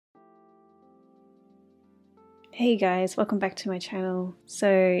Hey guys, welcome back to my channel.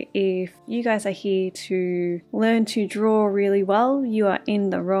 So if you guys are here to learn to draw really well, you are in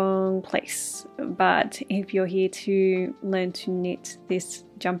the wrong place. But if you're here to learn to knit this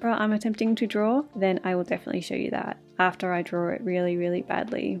jumper I'm attempting to draw, then I will definitely show you that after I draw it really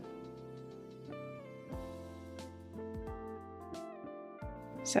badly.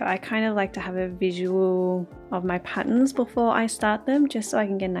 So I kind of like to have a visual of my patterns before I start them, just so I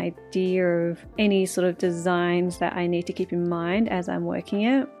can get an idea of any sort of designs that I need to keep in mind as I'm working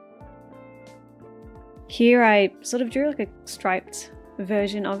it. Here I sort of drew like a striped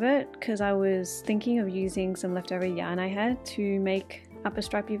version of it because I was thinking of using some leftover yarn I had to make up a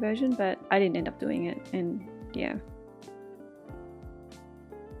stripy version, but I didn't end up doing it, and yeah.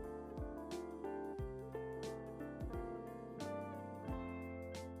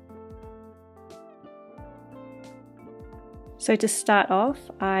 So to start off,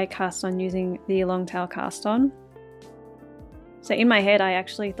 I cast on using the long tail cast on. So in my head, I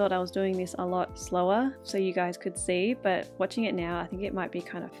actually thought I was doing this a lot slower so you guys could see, but watching it now, I think it might be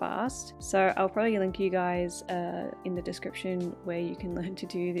kind of fast. So I'll probably link you guys in the description where you can learn to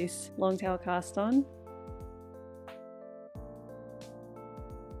do this long tail cast on.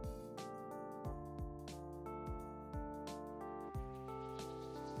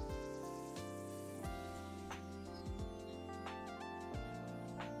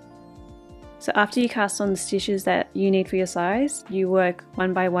 So after you cast on the stitches that you need for your size, you work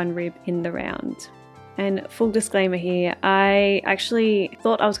one by one rib in the round. And full disclaimer here, I actually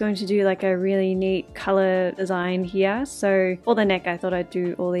thought I was going to do like a really neat color design here. So for the neck, I thought I'd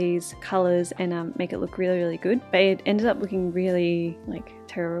do all these colors and make it look really good. But it ended up looking really like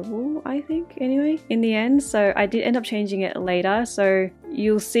terrible, I think, anyway, in the end. So I did end up changing it later. So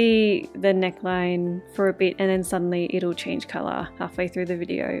you'll see the neckline for a bit and then suddenly it'll change color halfway through the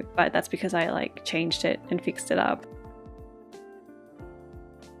video. But that's because I like changed it and fixed it up.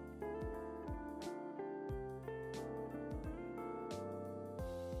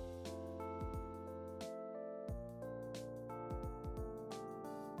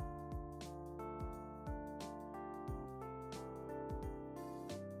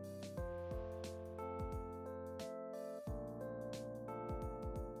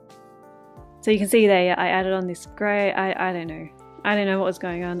 So you can see there, I added on this grey. I don't know. I don't know what was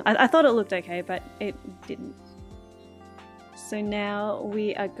going on. I thought it looked okay, but it didn't. So now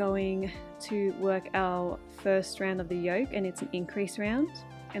we are going to work our first round of the yoke, and it's an increase round.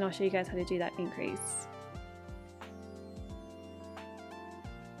 And I'll show you guys how to do that increase.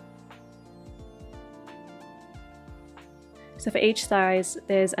 So for each size,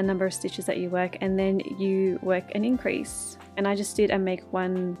 there's a number of stitches that you work, and then you work an increase. And I just did a make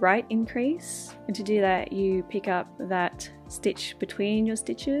one right increase. And to do that, you pick up that stitch between your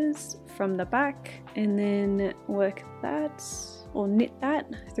stitches from the back and then work that or knit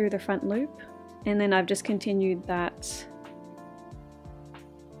that through the front loop. And then I've just continued that.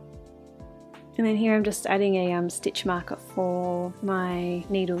 And then here I'm just adding a stitch marker for my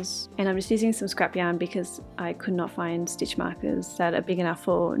needles, and I'm just using some scrap yarn because I could not find stitch markers that are big enough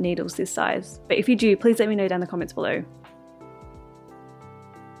for needles this size. But if you do, please let me know down in the comments below.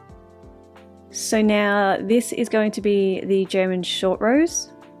 So now this is going to be the German short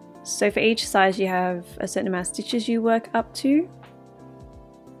rows. So for each size you have a certain amount of stitches you work up to.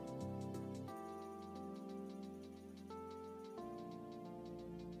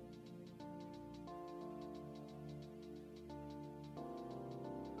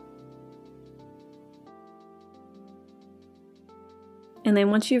 And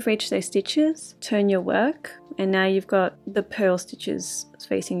then once you've reached those stitches, turn your work, and now you've got the purl stitches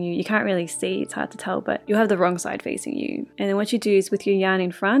facing you. You can't really see, it's hard to tell, but you'll have the wrong side facing you. And then what you do is with your yarn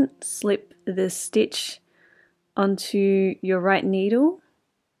in front, slip the stitch onto your right needle,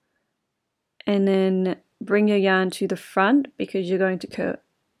 and then bring your yarn to the front because you're going to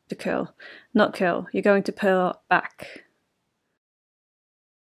you're going to purl back.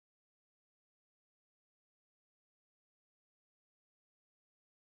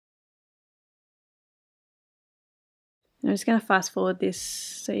 I'm just going to fast forward this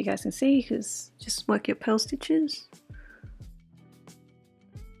so you guys can see, because just work your purl stitches.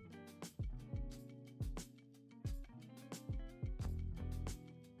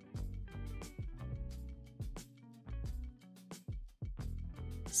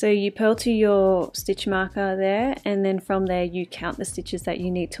 So you purl to your stitch marker there, and then from there you count the stitches that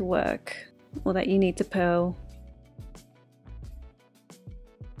you need to work or that you need to purl.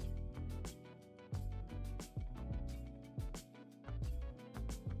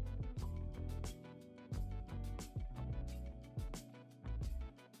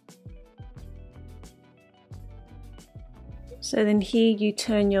 So then here you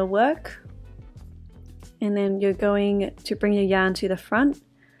turn your work, and then you're going to bring your yarn to the front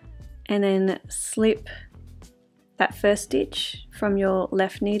and then slip that first stitch from your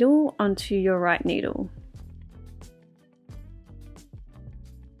left needle onto your right needle.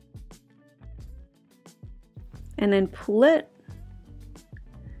 And then pull it,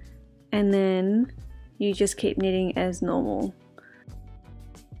 and then you just keep knitting as normal.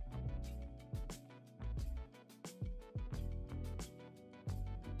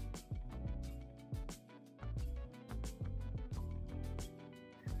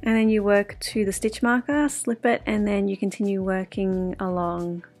 And then you work to the stitch marker, slip it, and then you continue working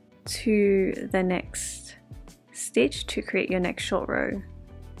along to the next stitch to create your next short row.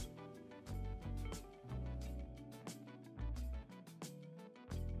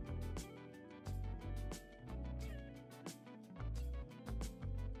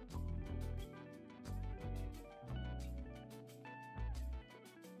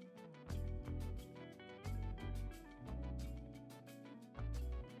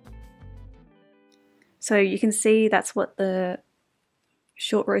 So you can see that's what the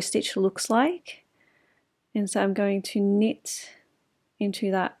short row stitch looks like. And so I'm going to knit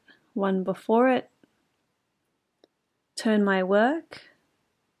into that one before it, turn my work,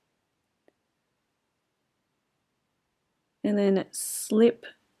 and then slip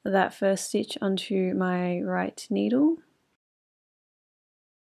that first stitch onto my right needle,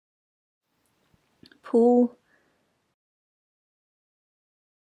 pull,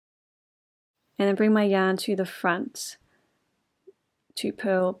 and then bring my yarn to the front to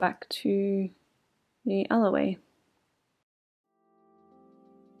purl back to the other way.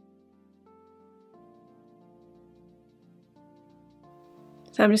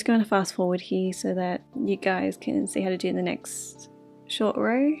 So I'm just going to fast forward here so that you guys can see how to do the next short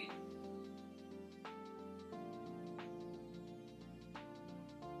row.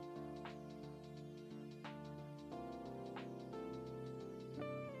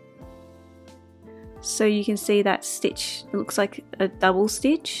 So you can see that stitch, it looks like a double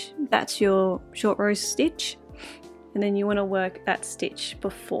stitch. That's your short row stitch, and then you want to work that stitch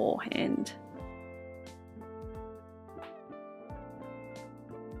beforehand.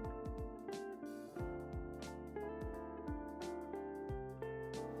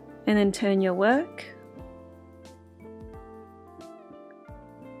 And then turn your work.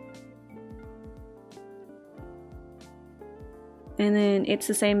 And then it's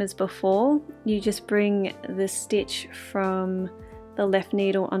the same as before, you just bring the stitch from the left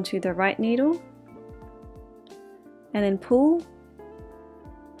needle onto the right needle, and then pull,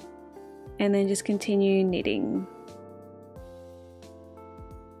 and then just continue knitting.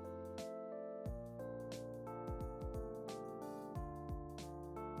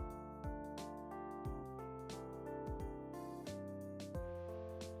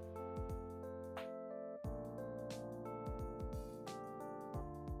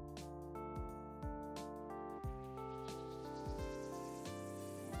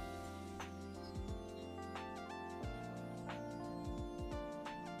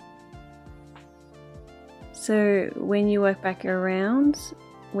 So when you work back around,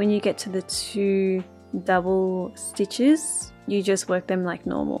 when you get to the 2 double stitches, you just work them like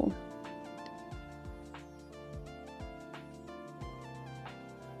normal.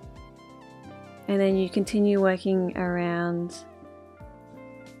 And then you continue working around,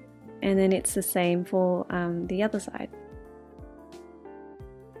 and then it's the same for the other side.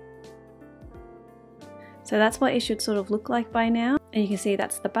 So that's what it should sort of look like by now. And you can see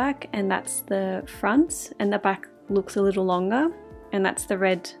that's the back and that's the front, and the back looks a little longer, and that's the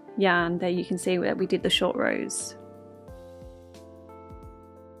red yarn that you can see that we did the short rows.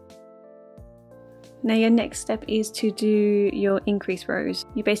 Now your next step is to do your increase rows.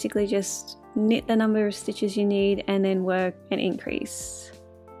 You basically just knit the number of stitches you need and then work an increase.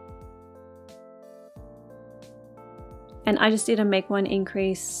 And I just did a make one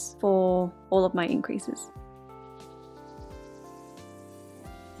increase for all of my increases.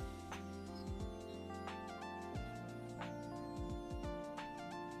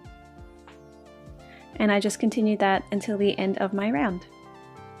 And I just continued that until the end of my round.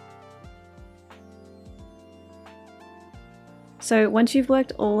 So once you've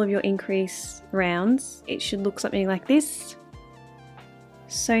worked all of your increase rounds, it should look something like this.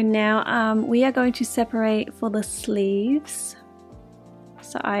 So now we are going to separate for the sleeves.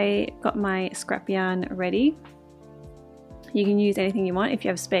 So I got my scrap yarn ready. You can use anything you want. If you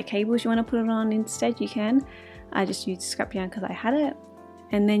have spare cables you want to put it on instead, you can. I just used scrap yarn because I had it.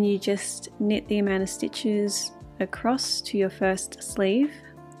 And then you just knit the amount of stitches across to your first sleeve.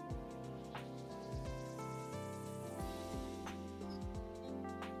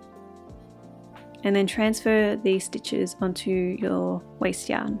 and then transfer these stitches onto your waste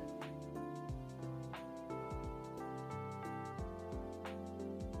yarn.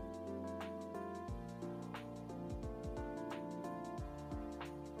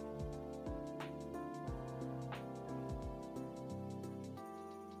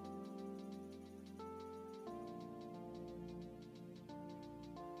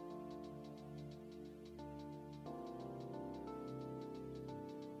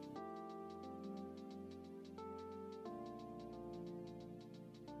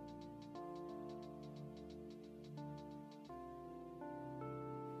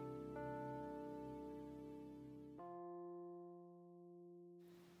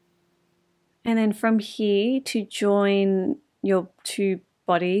 And then from here, to join your two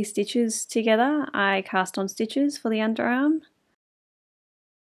body stitches together, I cast on stitches for the underarm.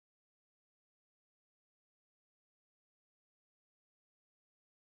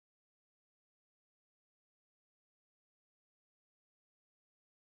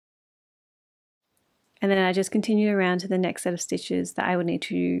 And then I just continue around to the next set of stitches that I would need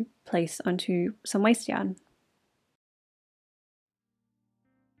to place onto some waste yarn.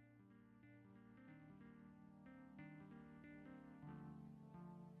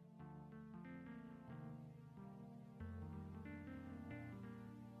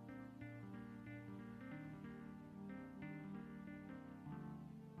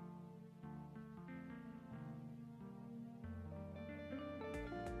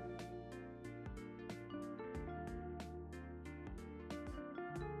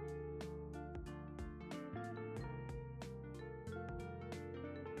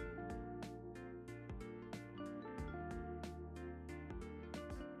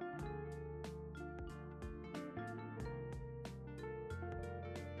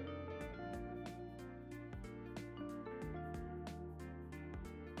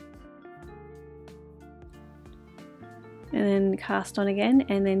 And then cast on again,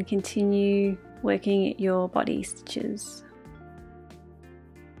 and then continue working your body stitches.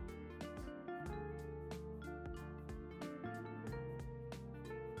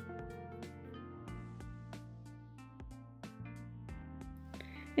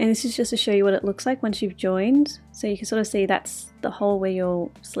 And this is just to show you what it looks like once you've joined. So you can sort of see that's the hole where your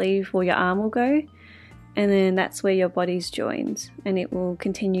sleeve or your arm will go, and then that's where your body's joined, and it will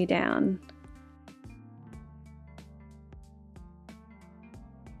continue down.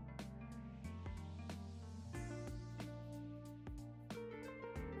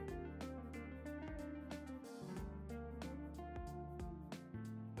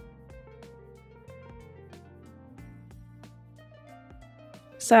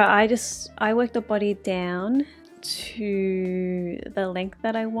 So I work the body down to the length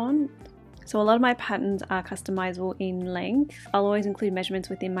that I want. So a lot of my patterns are customizable in length. I'll always include measurements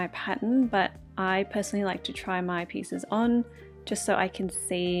within my pattern, but I personally like to try my pieces on just so I can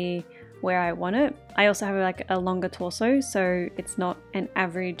see where I want it. I also have like a longer torso, so it's not an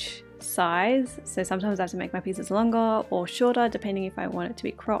average size. So sometimes I have to make my pieces longer or shorter depending if I want it to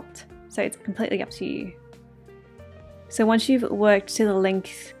be cropped. So it's completely up to you. So once you've worked to the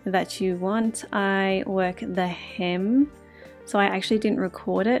length that you want, I work the hem. So I actually didn't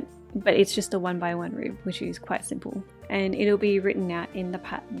record it, but it's just a 1x1 rib, which is quite simple, and it'll be written out in the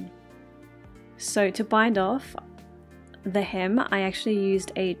pattern. So to bind off the hem, I actually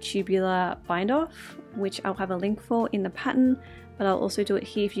used a tubular bind off, which I'll have a link for in the pattern, but I'll also do it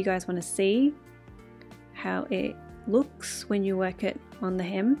here if you guys want to see how it looks when you work it on the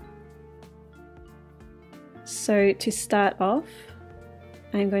hem. So to start off,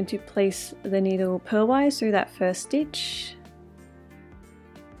 I'm going to place the needle purlwise through that first stitch.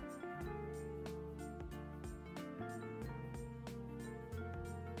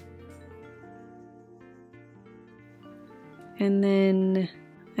 And then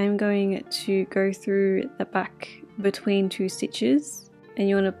I'm going to go through the back between two stitches, and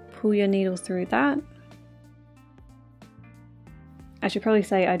you want to pull your needle through that. I should probably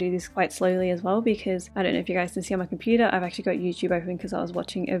say I do this quite slowly as well, because I don't know if you guys can see on my computer, I've actually got YouTube open because I was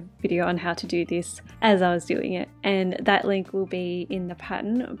watching a video on how to do this as I was doing it, and that link will be in the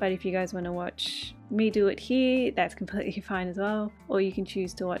pattern. But if you guys want to watch me do it here, that's completely fine as well, or you can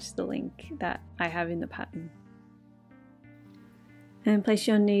choose to watch the link that I have in the pattern. And place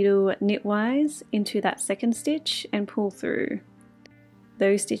your needle knitwise into that second stitch and pull through.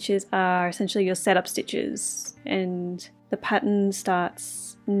 Those stitches are essentially your setup stitches, and the pattern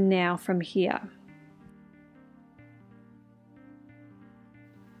starts now from here.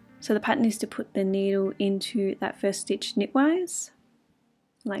 So the pattern is to put the needle into that first stitch knitwise,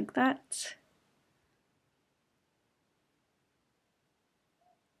 like that.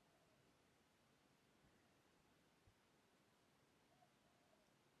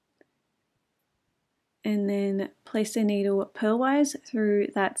 and then place the needle purlwise through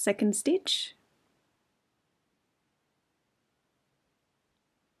that second stitch.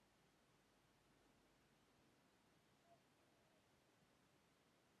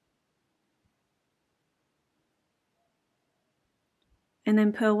 And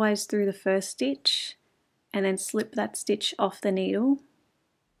then purlwise through the first stitch, and then slip that stitch off the needle.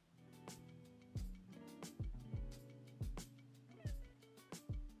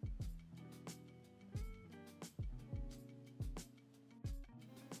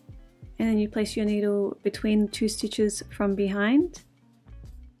 And then you place your needle between 2 stitches from behind.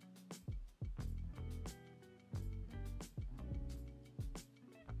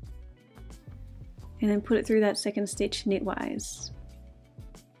 And then put it through that second stitch knitwise.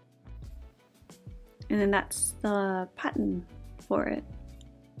 And then that's the pattern for it.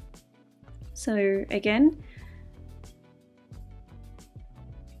 So again,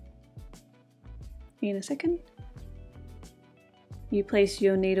 in a second, you place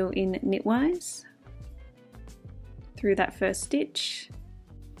your needle in knitwise through that first stitch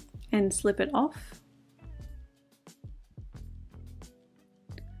and slip it off.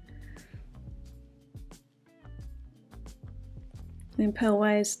 Then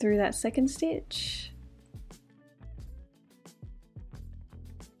purlwise through that second stitch.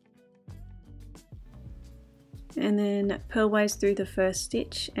 And then purlwise through the first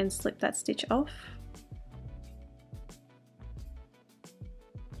stitch and slip that stitch off.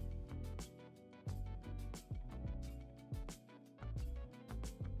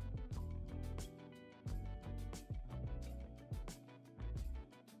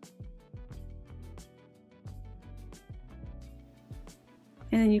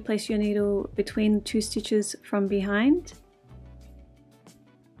 And then you place your needle between 2 stitches from behind.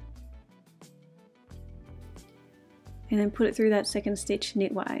 And then put it through that second stitch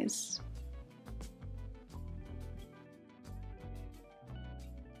knitwise.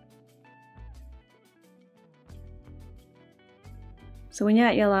 So when you're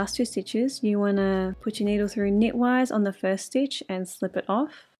at your last 2 stitches, you want to put your needle through knitwise on the first stitch and slip it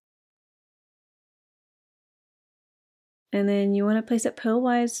off. And then you want to place it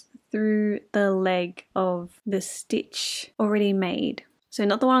purlwise through the leg of the stitch already made. So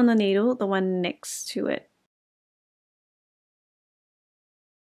not the one on the needle, the one next to it.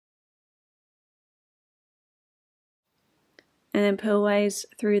 And then purlwise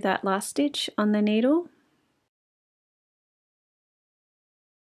through that last stitch on the needle.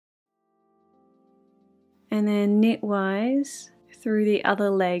 And then knitwise through the other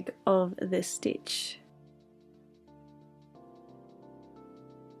leg of the stitch.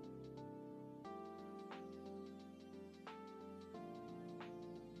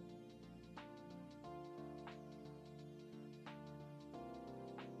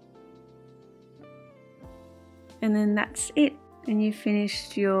 And then that's it, and you've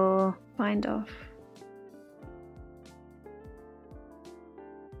finished your bind off.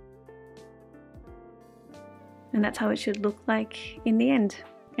 And that's how it should look like in the end.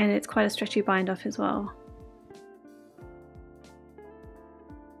 And it's quite a stretchy bind off as well.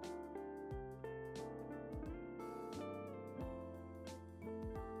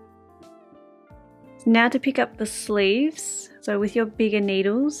 Now to pick up the sleeves. So with your bigger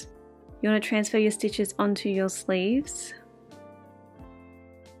needles, you want to transfer your stitches onto your sleeves.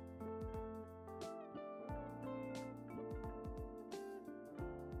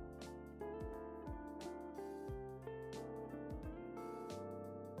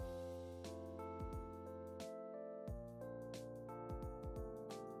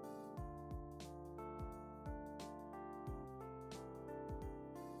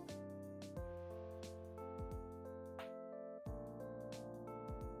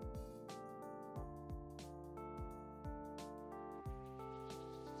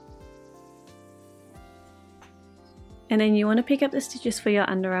 And then you want to pick up the stitches for your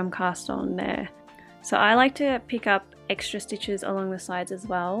underarm cast on there. So I like to pick up extra stitches along the sides as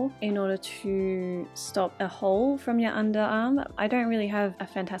well in order to stop a hole from your underarm. I don't really have a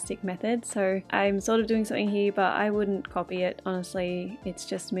fantastic method, so I'm sort of doing something here, but I wouldn't copy it, honestly. It's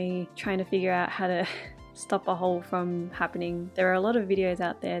just me trying to figure out how to stop a hole from happening. There are a lot of videos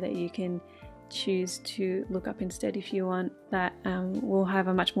out there that you can choose to look up instead if you want, that will have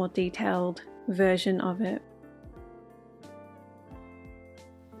a much more detailed version of it.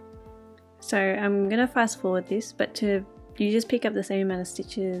 So I'm going to fast forward this, but you just pick up the same amount of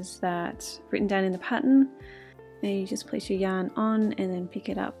stitches that's written down in the pattern, and you just place your yarn on and then pick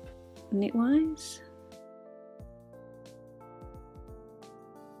it up knitwise.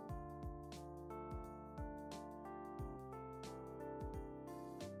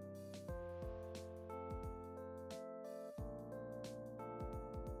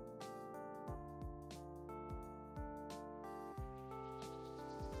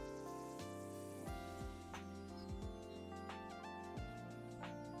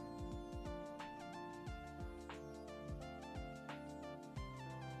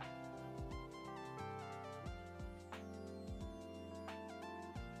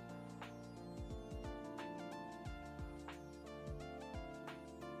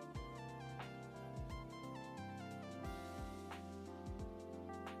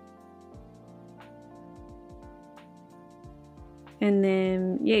 And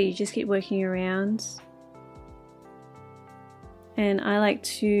then yeah, you just keep working around. And I like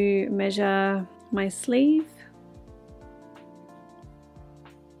to measure my sleeve.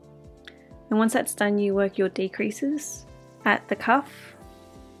 And once that's done, you work your decreases at the cuff.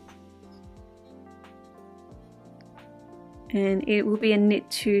 And it will be a knit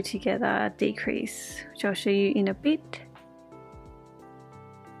two together decrease, which I'll show you in a bit.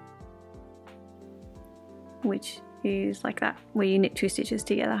 Which is like that, where you knit 2 stitches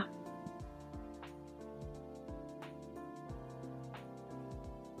together.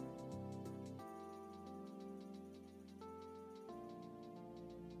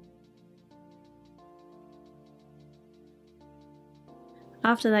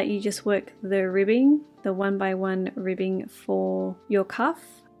 After that, you just work the ribbing, the 1x1 ribbing for your cuff.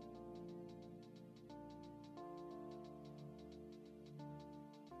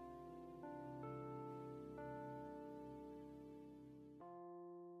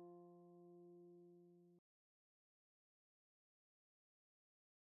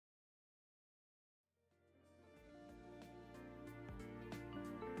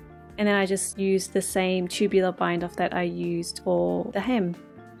 And then I just used the same tubular bind off that I used for the hem,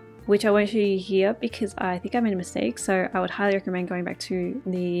 which I won't show you here because I think I made a mistake, so I would highly recommend going back to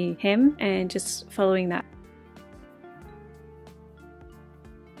the hem and just following that.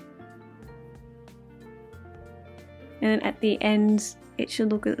 And then at the end it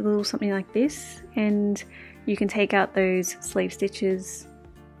should look a little something like this, and you can take out those sleeve stitches.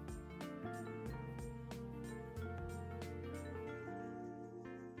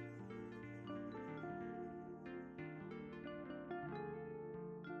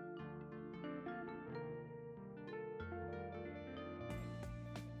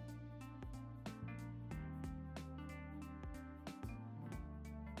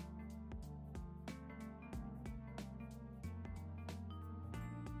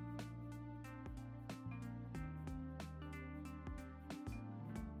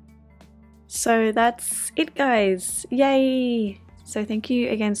 So that's it, guys. Yay! So thank you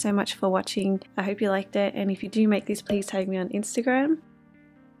again so much for watching. I hope you liked it, and if you do make this, please tag me on Instagram.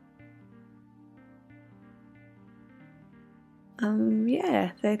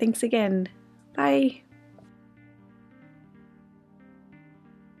 Yeah, so thanks again. Bye!